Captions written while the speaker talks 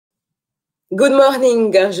Good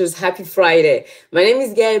morning, gorgeous. Happy Friday. My name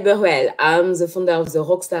is Gaelle. I'm the founder of the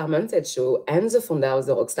Rockstar Mindset Show and the founder of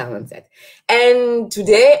the Rockstar Mindset. And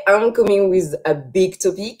today I'm coming with a big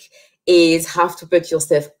topic is how to put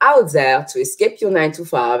yourself out there to escape your 9 to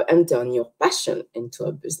 5 and turn your passion into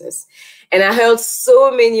a business. And I heard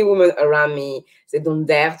so many women around me, they don't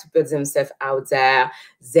dare to put themselves out there.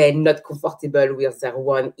 They're not comfortable with their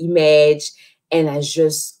own image. And I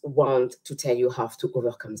just want to tell you how to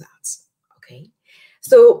overcome that. Okay.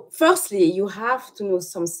 So firstly, you have to know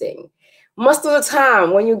something. Most of the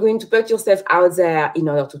time, when you're going to put yourself out there in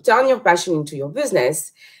order to turn your passion into your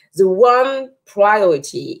business, the one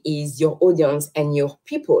priority is your audience and your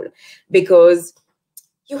people, because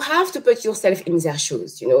you have to put yourself in their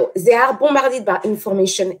shoes. You know, they are bombarded by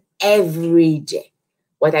information every day,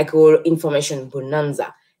 what I call information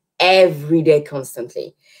bonanza, every day,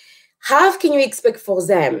 constantly. How can you expect for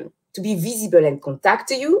them to be visible and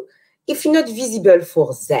contact you if you're not visible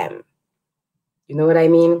for them? You know what I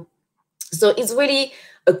mean? So it's really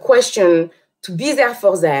a question to be there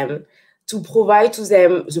for them, to provide to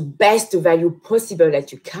them the best value possible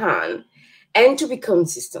that you can, and to be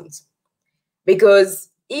consistent. Because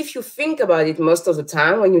if you think about it, most of the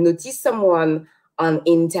time when you notice someone on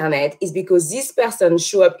internet, is because this person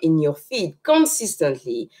show up in your feed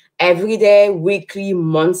consistently, every day, weekly,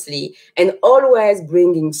 monthly, and always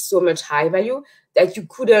bringing so much high value that you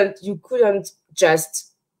couldn't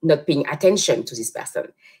just not paying attention to this person.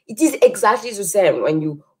 It is exactly the same when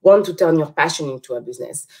you want to turn your passion into a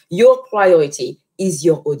business. Your priority is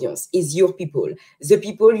your audience, is your people, the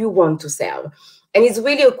people you want to serve. And it's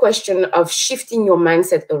really a question of shifting your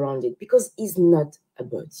mindset around it, because it's not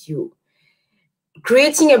about you.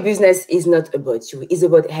 Creating a business is not about you, it's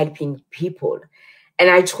about helping people. And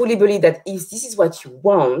I truly believe that if this is what you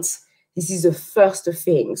want, this is the first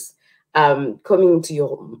things coming to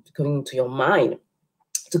your mind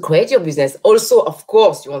to create your business. Also, of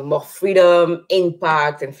course, you want more freedom,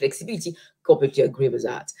 impact, and flexibility. Completely agree with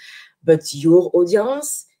that. But your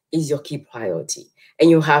audience is your key priority, and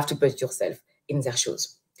you have to put yourself in their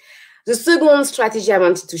shoes. The second strategy I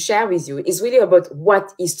wanted to share with you is really about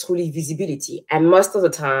what is truly visibility. And most of the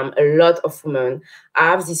time, a lot of women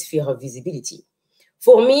have this fear of visibility.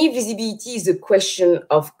 For me, visibility is a question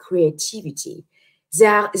of creativity.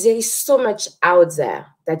 There is so much out there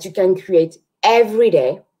that you can create every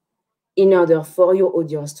day in order for your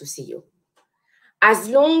audience to see you. As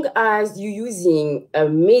long as you're using a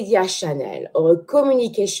media channel or a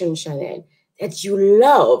communication channel that you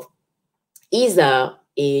love, either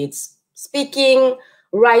it's speaking,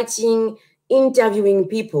 writing, interviewing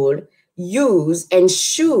people, use and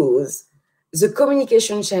choose the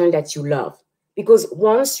communication channel that you love. Because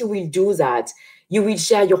once you will do that, you will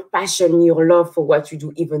share your passion, your love for what you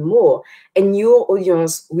do even more, and your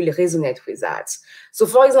audience will resonate with that. So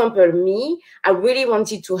for example, me, I really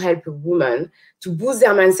wanted to help a woman to boost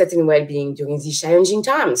their mindset and well-being during these challenging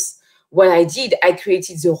times. What I did, I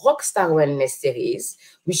created the Rockstar Wellness series,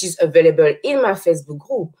 which is available in my Facebook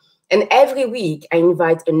group. And every week, I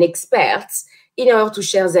invite an expert in order to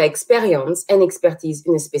share their experience and expertise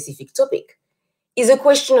in a specific topic. It's a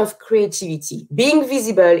question of creativity. Being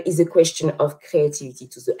visible is a question of creativity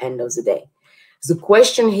to the end of the day. The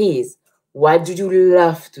question is, what do you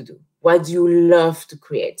love to do? What do you love to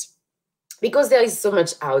create? Because there is so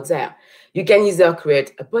much out there. You can either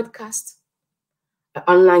create a podcast, an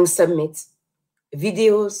online summit,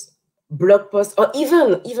 videos, blog posts, or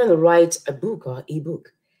even write a book or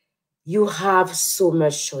ebook. You have so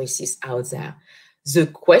much choices out there. The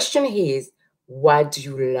question is, what do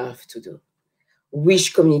you love to do?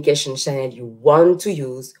 Which communication channel you want to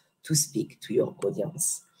use to speak to your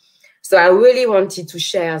audience? So I really wanted to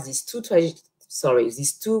share these two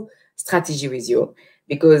strategies with you,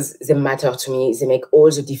 because they matter to me. They make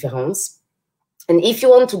all the difference. And if you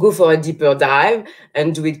want to go for a deeper dive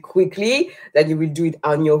and do it quickly, then you will do it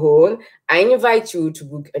on your own. I invite you to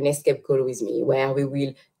book an escape call with me where we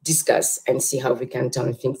will discuss and see how we can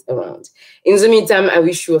turn things around. In the meantime, I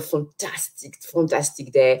wish you a fantastic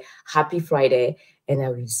day. Happy Friday, and I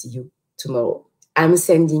will see you tomorrow. I'm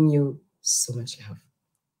sending you so much love.